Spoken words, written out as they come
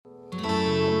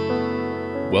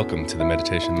Welcome to the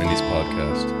Meditation Minis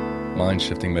podcast,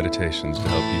 mind-shifting meditations to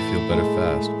help you feel better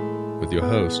fast, with your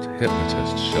host,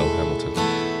 hypnotist Shel Hamilton.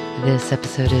 This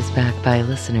episode is backed by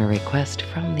listener request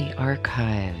from the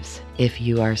archives. If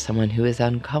you are someone who is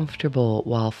uncomfortable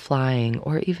while flying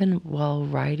or even while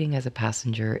riding as a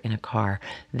passenger in a car,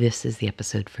 this is the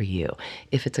episode for you.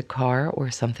 If it's a car or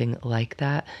something like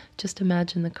that, just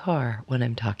imagine the car when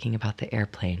I'm talking about the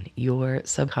airplane. Your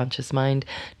subconscious mind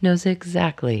knows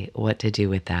exactly what to do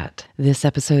with that. This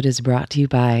episode is brought to you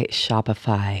by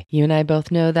Shopify. You and I both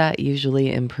know that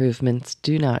usually improvements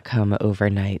do not come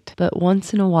overnight, but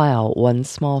once in a while, one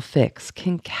small fix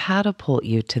can catapult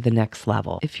you to the next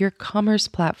level. If your commerce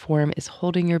platform is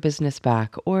holding your business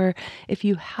back, or if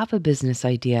you have a business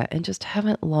idea and just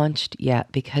haven't launched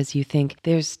yet because you think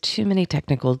there's too many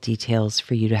technical details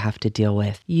for you to have to deal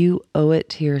with, you owe it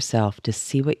to yourself to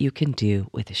see what you can do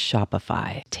with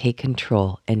Shopify. Take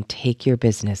control and take your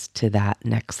business to that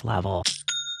next level.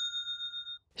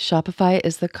 Shopify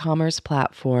is the commerce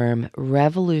platform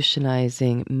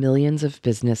revolutionizing millions of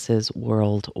businesses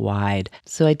worldwide.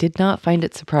 So I did not find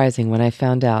it surprising when I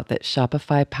found out that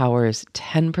Shopify powers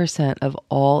 10% of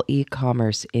all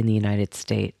e-commerce in the United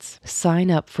States.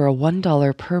 Sign up for a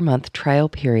 $1 per month trial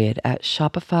period at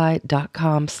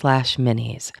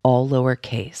shopify.com/minis, all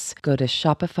lowercase. Go to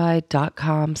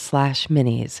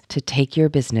shopify.com/minis to take your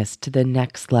business to the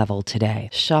next level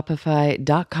today.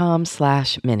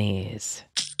 Shopify.com/minis.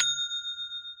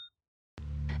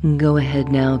 Go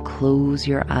ahead now, close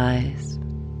your eyes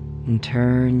and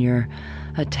turn your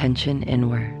attention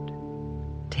inward.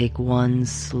 Take one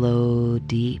slow,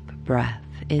 deep breath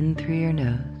in through your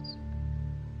nose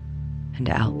and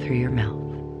out through your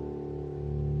mouth,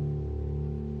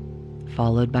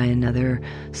 followed by another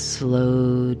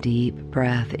slow, deep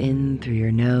breath in through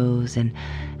your nose, and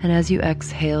as you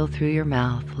exhale through your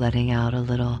mouth, letting out a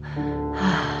little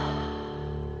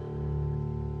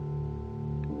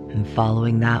and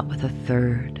following that with a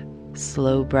third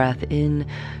slow breath in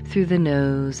through the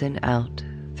nose and out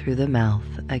through the mouth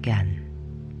again.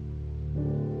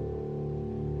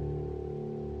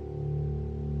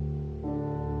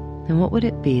 And what would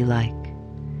it be like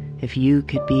if you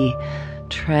could be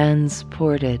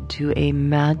transported to a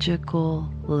magical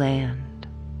land?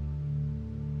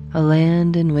 A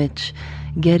land in which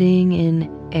getting in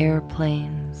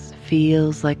airplanes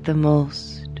feels like the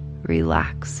most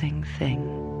relaxing thing.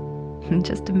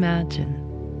 Just imagine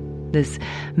this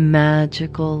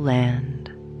magical land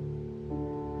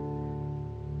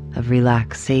of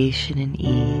relaxation and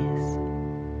ease.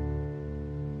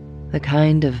 The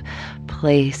kind of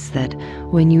place that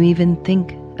when you even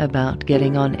think about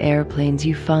getting on airplanes,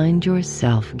 you find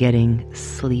yourself getting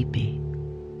sleepy.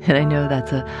 And I know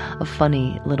that's a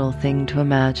funny little thing to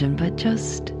imagine, but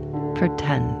just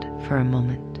pretend for a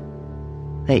moment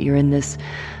that you're in this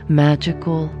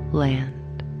magical land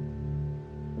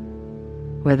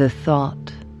where the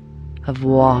thought of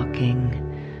walking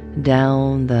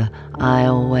down the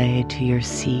aisleway to your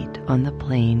seat on the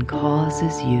plane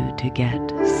causes you to get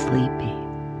sleepy.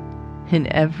 And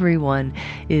everyone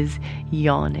is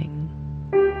yawning.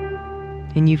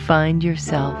 And you find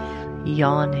yourself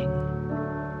yawning,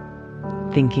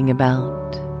 thinking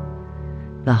about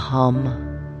the hum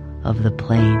of the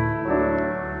plane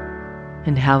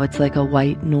and how it's like a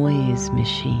white noise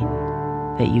machine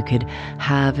that you could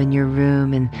have in your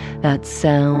room, and that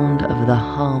sound of the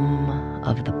hum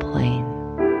of the plane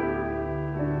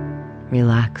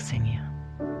relaxing you.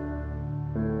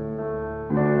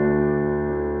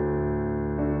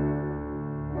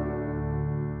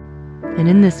 And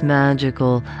in this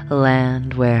magical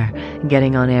land where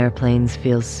getting on airplanes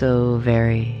feels so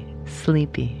very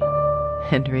sleepy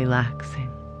and relaxing,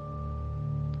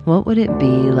 what would it be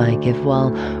like if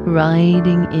while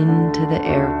riding into the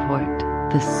airport,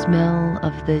 the smell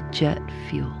of the jet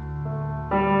fuel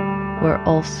were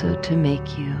also to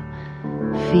make you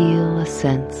feel a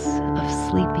sense of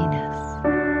sleepiness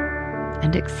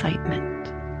and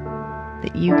excitement,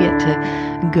 that you get to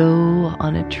go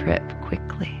on a trip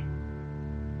quickly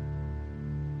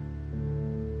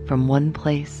from one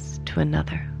place to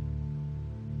another?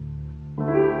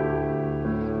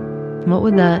 What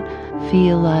would that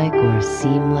feel like or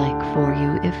seem like for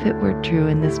you if it were true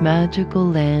in this magical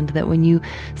land that when you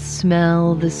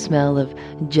smell the smell of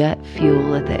jet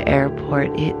fuel at the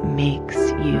airport, it makes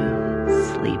you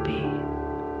sleepy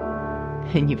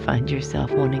and you find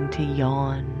yourself wanting to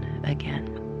yawn again?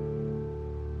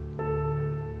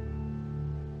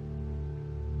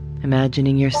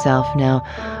 Imagining yourself now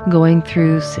going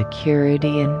through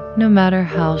security, and no matter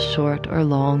how short or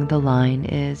long the line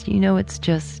is, you know it's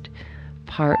just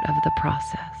part of the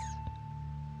process.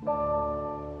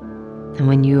 And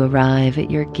when you arrive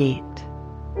at your gate,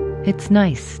 it's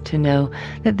nice to know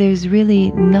that there's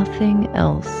really nothing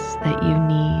else that you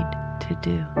need to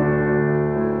do.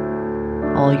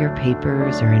 All your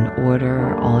papers are in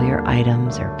order, all your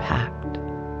items are packed.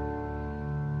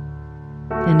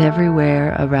 And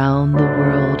everywhere around the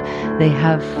world, they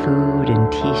have food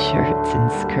and t-shirts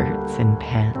and skirts and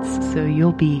pants, so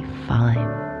you'll be fine.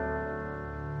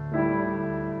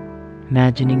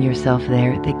 Imagining yourself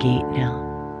there at the gate now,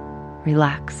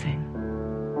 relaxing,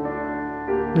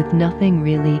 with nothing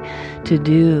really to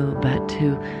do but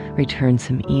to return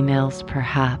some emails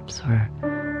perhaps, or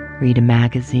read a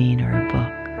magazine or a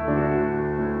book.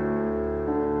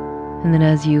 And then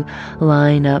as you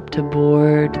line up to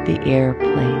board the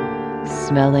airplane,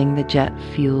 smelling the jet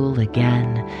fuel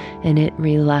again, and it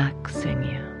relaxing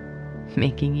you,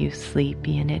 making you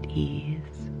sleepy and at ease.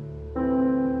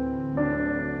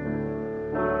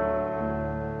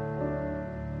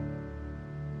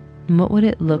 And what would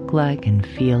it look like and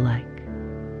feel like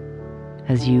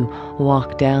as you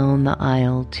walk down the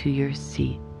aisle to your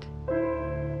seat,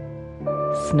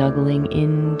 snuggling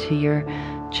into your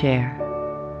chair,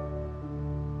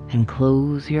 and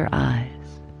close your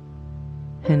eyes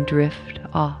and drift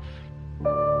off?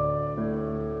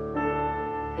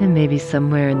 And maybe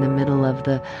somewhere in the middle of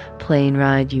the plane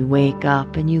ride you wake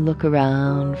up and you look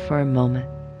around for a moment,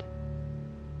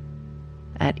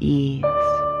 at ease,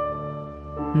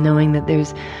 knowing that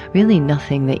there's really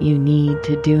nothing that you need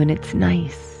to do, and it's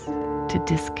nice to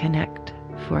disconnect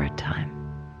for a time,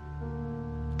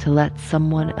 to let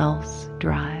someone else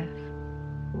drive.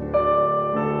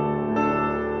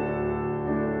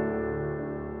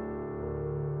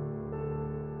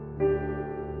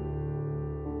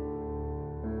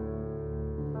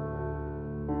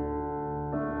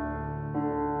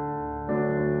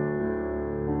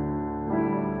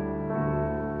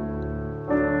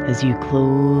 As you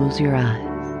close your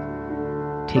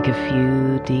eyes, take a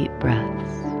few deep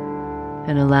breaths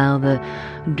and allow the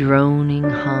droning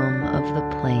hum of the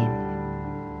plane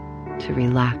to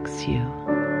relax you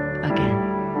again.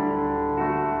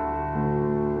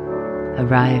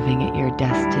 Arriving at your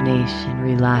destination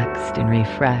relaxed and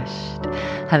refreshed,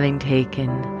 having taken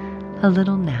a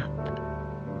little nap.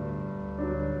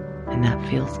 And that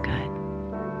feels good.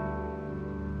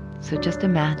 So just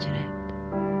imagine it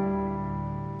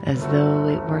as though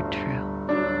it were true.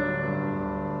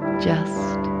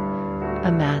 Just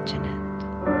imagine it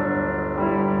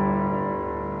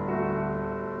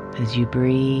as you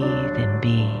breathe and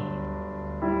be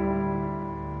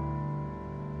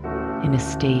in a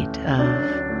state of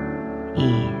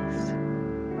ease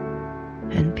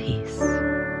and peace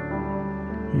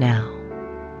now.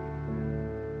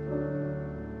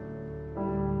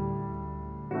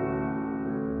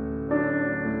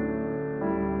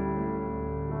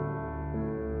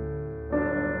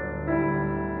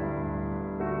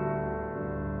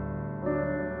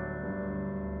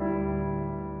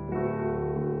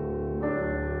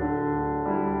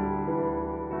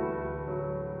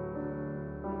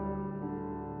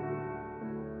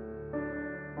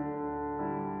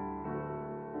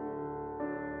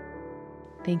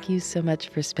 Thank you so much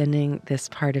for spending this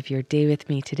part of your day with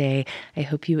me today. I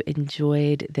hope you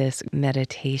enjoyed this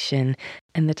meditation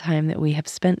and the time that we have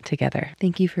spent together.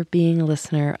 Thank you for being a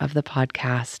listener of the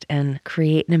podcast, and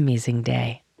create an amazing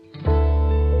day.